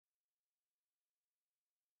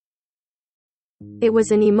It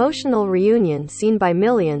was an emotional reunion seen by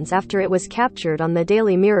millions after it was captured on the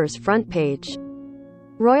Daily Mirror's front page.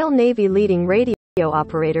 Royal Navy leading radio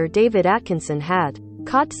operator David Atkinson had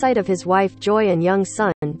caught sight of his wife Joy and young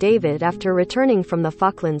son David after returning from the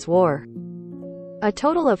Falklands War. A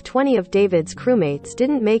total of 20 of David's crewmates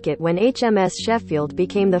didn't make it when HMS Sheffield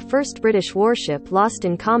became the first British warship lost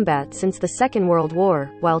in combat since the Second World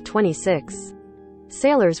War, while 26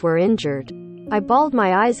 sailors were injured. "I bawled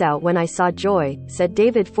my eyes out when I saw Joy," said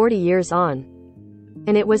David 40 years on.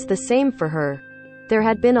 And it was the same for her. There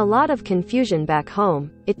had been a lot of confusion back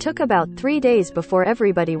home. It took about 3 days before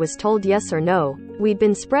everybody was told yes or no. We'd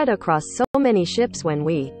been spread across so many ships when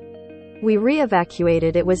we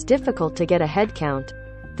re-evacuated. It was difficult to get a head count.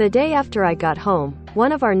 The day after I got home,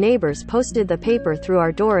 one of our neighbors posted the paper through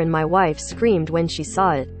our door and my wife screamed when she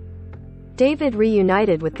saw it. David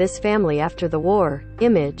reunited with this family after the war.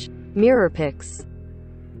 Image. Mirror pics.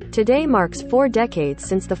 Today marks 4 decades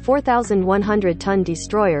since the 4,100-ton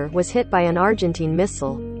destroyer was hit by an Argentine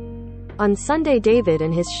missile. On Sunday, David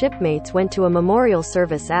and his shipmates went to a memorial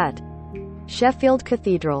service at Sheffield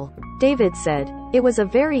Cathedral. David said, "It was a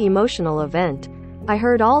very emotional event. I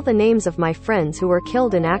heard all the names of my friends who were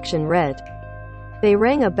killed in action read. They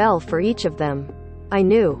rang a bell for each of them. I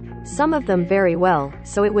knew some of them very well,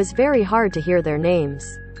 so it was very hard to hear their names.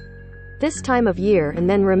 This time of year and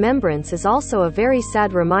then remembrance is also a very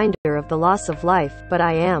sad reminder of the loss of life, but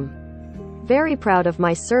I am very proud of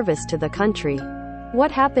my service to the country.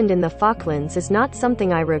 What happened in the Falklands is not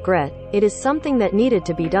something I regret, it is something that needed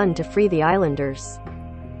to be done to free the islanders.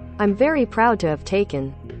 I'm very proud to have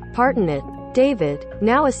taken part in it." David,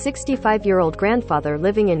 now a 65-year-old grandfather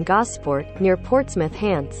living in Gosport, near Portsmouth,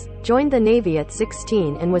 Hants, joined the Navy at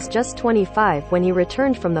 16 and was just 25 when he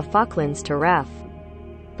returned from the Falklands to RAF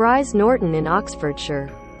Bryce Norton in Oxfordshire.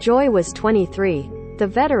 Joy was 23. The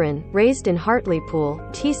veteran, raised in Hartlepool,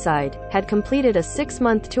 Teesside, had completed a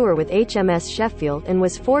 6-month tour with HMS Sheffield and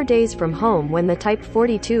was 4 days from home when the Type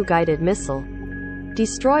 42 guided missile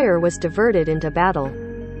destroyer was diverted into battle.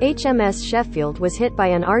 HMS Sheffield was hit by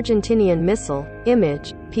an Argentinian missile.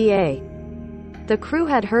 Image. PA. The crew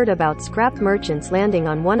had heard about scrap merchants landing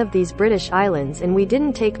on one of these British islands and we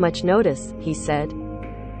didn't take much notice, he said.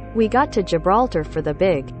 We got to Gibraltar for the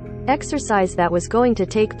big exercise that was going to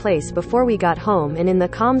take place before we got home, and in the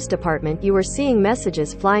comms department you were seeing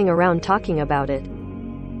messages flying around talking about it.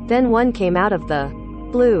 Then one came out of the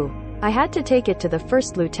blue. I had to take it to the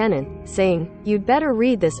first lieutenant, saying, "You'd better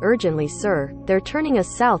read this urgently, sir, they're turning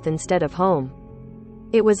us south instead of home."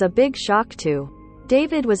 It was a big shock too.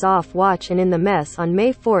 David was off watch and in the mess on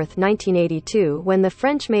May 4, 1982, when the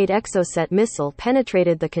French-made Exocet missile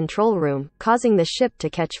penetrated the control room, causing the ship to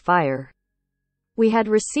catch fire. We had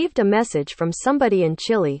received a message from somebody in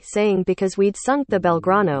Chile saying because we'd sunk the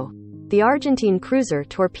Belgrano, the Argentine cruiser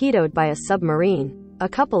torpedoed by a submarine, a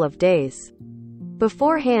couple of days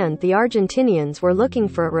beforehand. The Argentinians were looking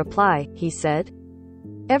for a reply, he said.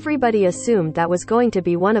 Everybody assumed that was going to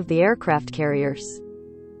be one of the aircraft carriers.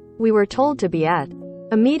 We were told to be at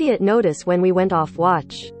immediate notice when we went off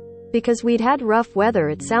watch. Because we'd had rough weather,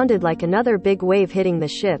 it sounded like another big wave hitting the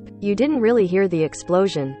ship. You didn't really hear the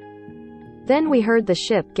explosion. Then we heard the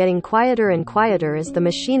ship getting quieter and quieter as the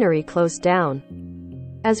machinery closed down.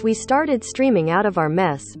 As we started streaming out of our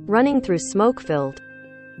mess, running through smoke-filled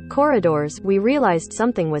corridors, we realized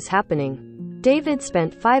something was happening. David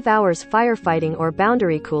spent 5 hours firefighting or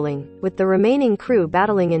boundary cooling, with the remaining crew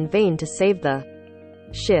battling in vain to save the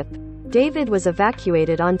ship. David was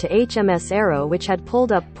evacuated onto HMS Arrow, which had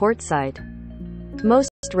pulled up portside.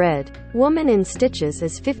 Most read, "Woman in stitches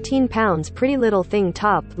is 15 pounds. Pretty little thing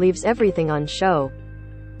top leaves everything on show."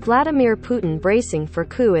 Vladimir Putin bracing for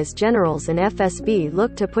coup as generals and FSB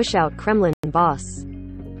look to push out Kremlin boss.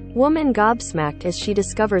 Woman gobsmacked as she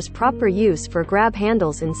discovers proper use for grab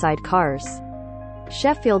handles inside cars.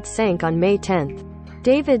 Sheffield sank on May 10.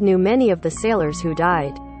 David knew many of the sailors who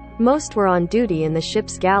died. Most were on duty in the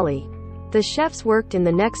ship's galley. The chefs worked in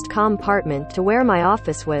the next compartment to where my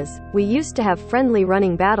office was. We used to have friendly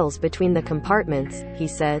running battles between the compartments, he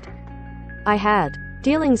said. I had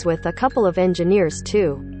dealings with a couple of engineers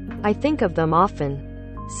too. I think of them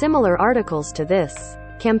often. Similar articles to this.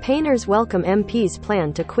 Campaigners welcome MP's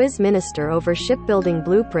plan to quiz minister over shipbuilding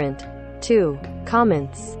blueprint. 2.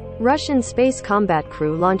 Comments. Russian space combat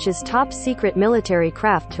crew launches top secret military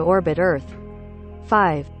craft to orbit Earth.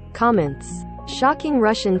 5. Comments. Shocking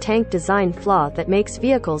Russian tank design flaw that makes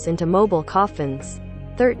vehicles into mobile coffins.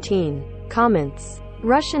 13. Comments.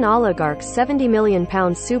 Russian oligarch's £70 million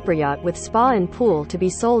superyacht with spa and pool to be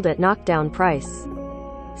sold at knockdown price.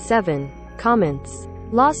 7. Comments.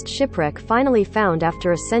 Lost shipwreck finally found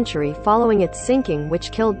after a century following its sinking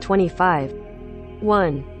which killed 25.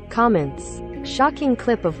 1. Comments. Shocking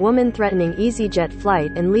clip of woman threatening EasyJet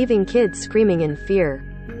flight and leaving kids screaming in fear.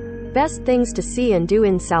 Best things to see and do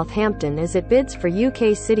in Southampton as it bids for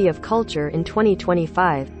UK City of Culture in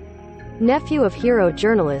 2025. Nephew of hero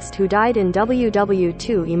journalist who died in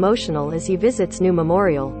WW2 emotional as he visits new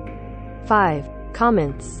memorial. 5.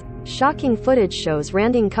 Comments. Shocking footage shows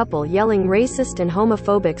ranting couple yelling racist and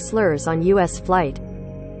homophobic slurs on US flight.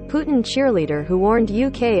 Putin cheerleader who warned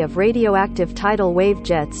UK of radioactive tidal wave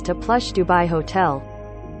jets to plush Dubai hotel.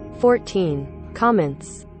 14.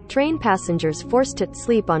 Comments. Train passengers forced to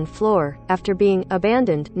sleep on floor after being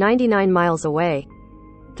abandoned 99 miles away.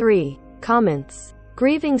 3. Comments.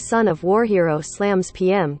 Grieving son of war hero slams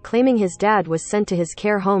PM claiming his dad was sent to his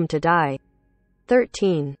care home to die.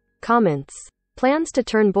 13. Comments. Plans to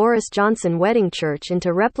turn Boris Johnson wedding church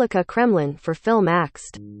into replica Kremlin for film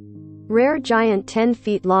axed. Rare giant 10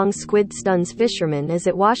 feet long squid stuns fisherman as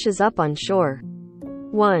it washes up on shore.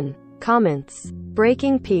 1. Comments.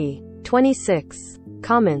 Breaking P. 26.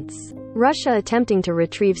 Comments. Russia attempting to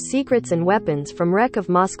retrieve secrets and weapons from wreck of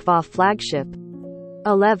Moskva flagship.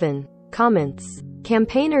 11. Comments.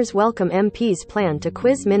 Campaigners welcome MP's plan to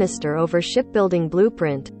quiz minister over shipbuilding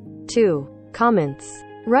blueprint. 2. Comments.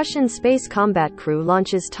 Russian space combat crew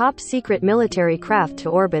launches top-secret military craft to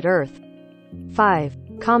orbit Earth. 5.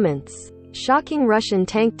 Comments. Shocking Russian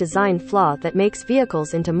tank design flaw that makes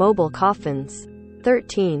vehicles into mobile coffins.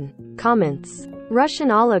 13. Comments.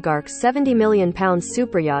 Russian oligarch's £70 million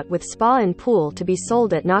superyacht with spa and pool to be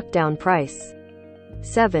sold at knockdown price.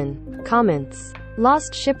 7. Comments.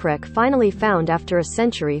 Lost shipwreck finally found after a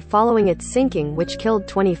century following its sinking which killed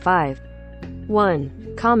 25.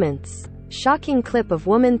 1. Comments. Shocking clip of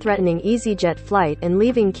woman threatening EasyJet flight and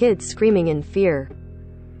leaving kids screaming in fear.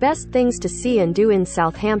 Best things to see and do in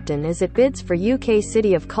Southampton as it bids for UK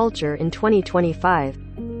City of Culture in 2025.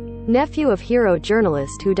 Nephew of hero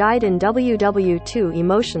journalist who died in WW2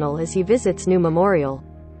 emotional as he visits new memorial.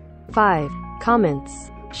 5.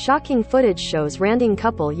 Comments. Shocking footage shows ranting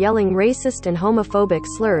couple yelling racist and homophobic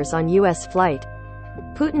slurs on US flight.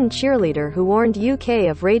 Putin cheerleader who warned UK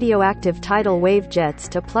of radioactive tidal wave jets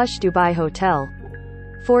to plush Dubai hotel.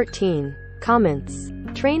 14. Comments.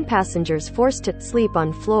 Train passengers forced to sleep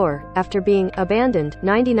on floor after being abandoned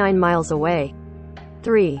 99 miles away.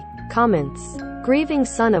 3. Comments. Grieving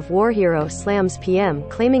son of war hero slams PM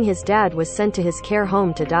claiming his dad was sent to his care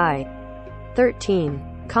home to die.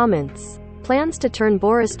 13. Comments. Plans to turn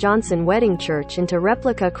Boris Johnson wedding church into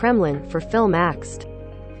replica Kremlin for film axed.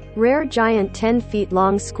 Rare giant 10 feet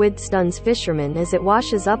long squid stuns fisherman as it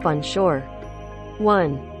washes up on shore.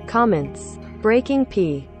 1. Comments. Breaking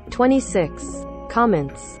P. 26.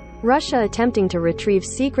 Comments. Russia attempting to retrieve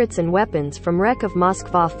secrets and weapons from wreck of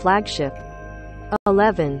Moskva flagship.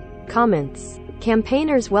 11. Comments.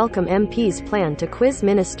 Campaigners welcome MP's plan to quiz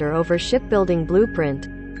minister over shipbuilding blueprint.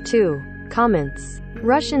 2. Comments.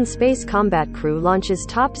 Russian space combat crew launches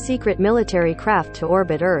top-secret military craft to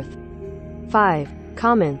orbit Earth. 5.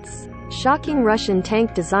 Comments. Shocking Russian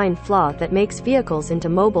tank design flaw that makes vehicles into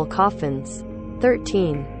mobile coffins.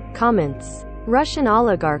 13. Comments. Russian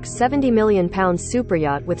oligarch's £70 million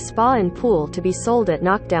superyacht with spa and pool to be sold at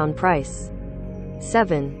knockdown price.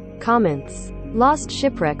 7. Comments. Lost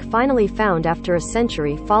shipwreck finally found after a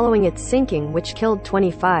century following its sinking which killed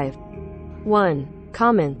 25. 1.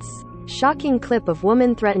 Comments. Shocking clip of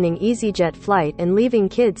woman threatening EasyJet flight and leaving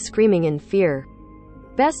kids screaming in fear.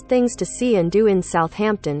 Best things to see and do in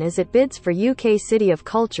Southampton as it bids for UK City of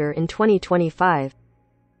Culture in 2025.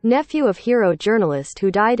 Nephew of hero journalist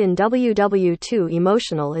who died in WW2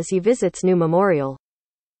 emotional as he visits new memorial.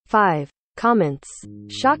 5. Comments.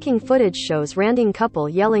 Shocking footage shows ranting couple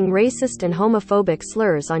yelling racist and homophobic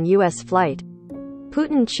slurs on US flight.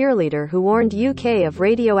 Putin cheerleader who warned UK of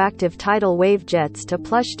radioactive tidal wave jets to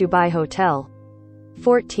plush Dubai hotel.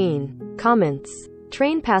 14. Comments.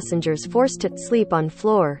 Train passengers forced to sleep on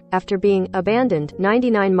floor after being abandoned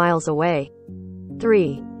 99 miles away.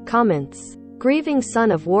 3. Comments. Grieving son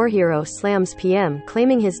of war hero slams PM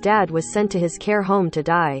claiming his dad was sent to his care home to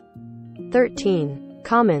die. 13.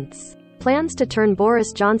 Comments. Plans to turn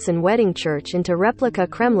Boris Johnson wedding church into replica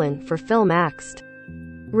Kremlin for film axed.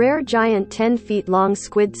 Rare giant 10 feet long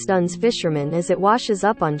squid stuns fisherman as it washes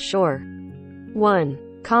up on shore.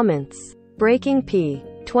 1. Comments. Breaking P.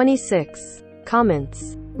 26.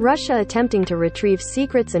 Comments. Russia attempting to retrieve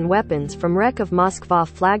secrets and weapons from wreck of Moskva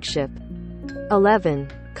flagship. 11.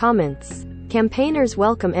 Comments. Campaigners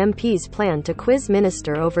welcome MP's plan to quiz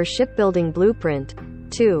minister over shipbuilding blueprint.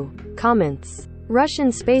 2. Comments.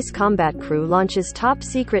 Russian space combat crew launches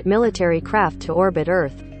top-secret military craft to orbit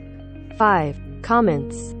Earth. 5.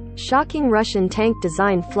 Comments. Shocking Russian tank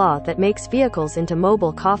design flaw that makes vehicles into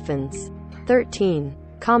mobile coffins. 13.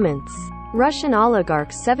 Comments. Russian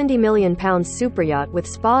oligarch's £70 million superyacht with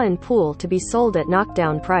spa and pool to be sold at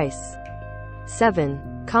knockdown price.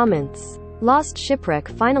 7. Comments. Lost shipwreck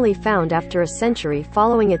finally found after a century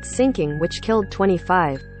following its sinking, which killed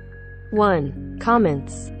 25. 1.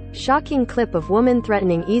 Comments. Shocking clip of woman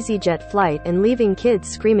threatening EasyJet flight and leaving kids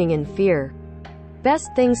screaming in fear.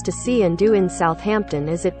 Best things to see and do in Southampton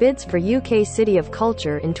as it bids for UK City of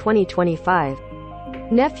Culture in 2025.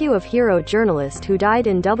 Nephew of hero journalist who died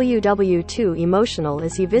in WW2 emotional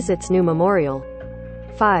as he visits new memorial.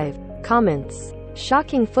 5. Comments.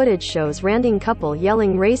 Shocking footage shows ranting couple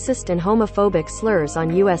yelling racist and homophobic slurs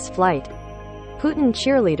on US flight. Putin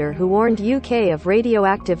cheerleader who warned UK of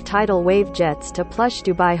radioactive tidal wave jets to plush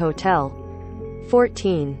Dubai hotel.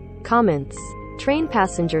 14. Comments. Train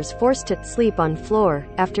passengers forced to sleep on floor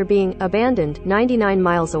after being abandoned 99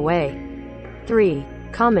 miles away. 3.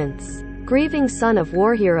 Comments. Grieving son of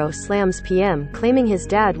war hero slams PM claiming his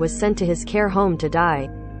dad was sent to his care home to die.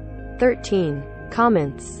 13.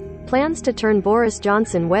 Comments. Plans to turn Boris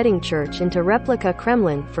Johnson wedding church into replica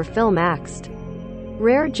Kremlin for film axed.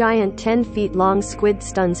 Rare giant 10 feet long squid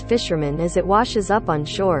stuns fisherman as it washes up on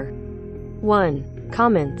shore. 1.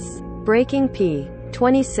 Comments. Breaking P.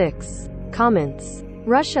 26. Comments.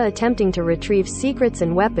 Russia attempting to retrieve secrets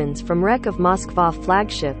and weapons from wreck of Moskva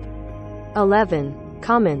flagship. 11.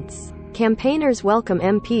 Comments. Campaigners welcome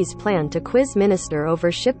MP's plan to quiz minister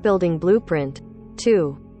over shipbuilding blueprint.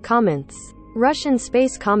 2. Comments. Russian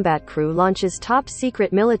space combat crew launches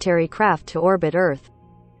top-secret military craft to orbit Earth.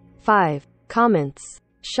 5. Comments.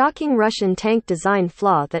 Shocking Russian tank design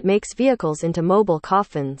flaw that makes vehicles into mobile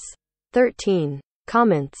coffins. 13.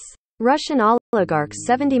 Comments. Russian oligarch's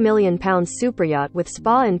 £70 million superyacht with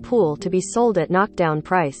spa and pool to be sold at knockdown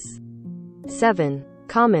price. 7.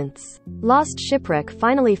 Comments. Lost shipwreck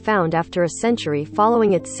finally found after a century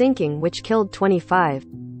following its sinking, which killed 25.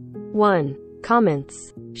 1.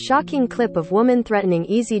 Comments. Shocking clip of woman threatening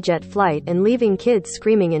EasyJet flight and leaving kids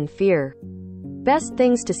screaming in fear. Best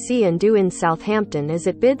things to see and do in Southampton as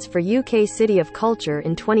it bids for UK City of Culture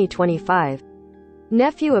in 2025.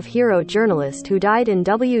 Nephew of hero journalist who died in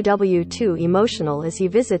WW2 emotional as he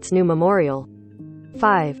visits new memorial.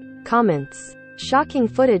 5. Comments. Shocking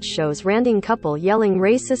footage shows ranting couple yelling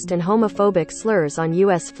racist and homophobic slurs on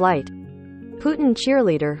US flight. Putin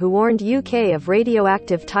cheerleader who warned UK of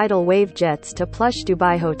radioactive tidal wave jets to plush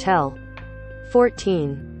Dubai hotel.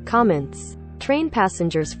 14. Comments. Train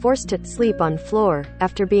passengers forced to sleep on floor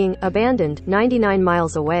after being abandoned 99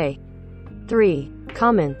 miles away. 3.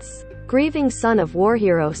 Comments. Grieving son of war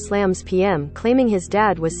hero slams PM claiming his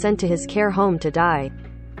dad was sent to his care home to die.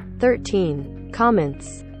 13.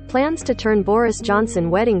 Comments. Plans to turn Boris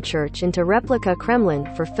Johnson wedding church into replica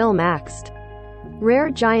Kremlin for film axed.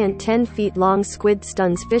 Rare giant 10 feet long squid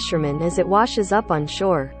stuns fisherman as it washes up on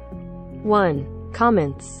shore. 1.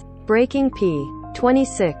 Comments. Breaking P.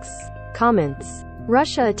 26. Comments.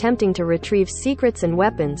 Russia attempting to retrieve secrets and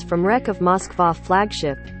weapons from wreck of Moskva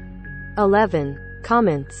flagship. 11.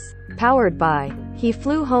 Comments. Powered by. He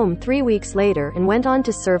flew home 3 weeks later and went on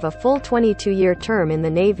to serve a full 22-year term in the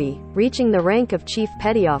Navy, reaching the rank of Chief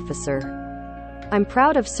Petty Officer. I'm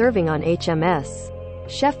proud of serving on HMS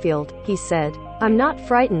Sheffield, he said. I'm not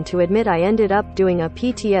frightened to admit I ended up doing a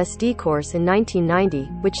PTSD course in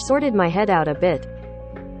 1990, which sorted my head out a bit.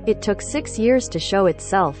 It took 6 years to show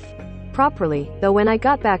itself properly, though when I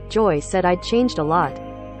got back Joy said I'd changed a lot.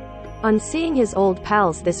 On seeing his old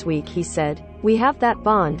pals this week he said, "We have that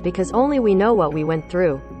bond because only we know what we went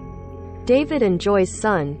through." David and Joy's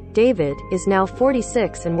son, David, is now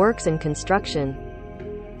 46 and works in construction.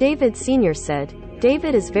 David Sr. said,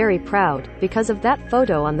 "David is very proud, because of that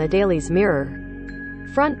photo on the Daily's Mirror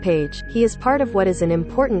front page, he is part of what is an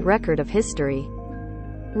important record of history."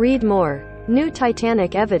 Read more. New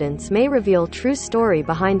Titanic evidence may reveal true story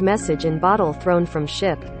behind message in bottle thrown from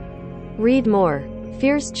ship. Read more.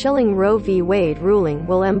 Fears chilling Roe v. Wade ruling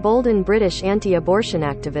will embolden British anti-abortion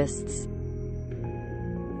activists.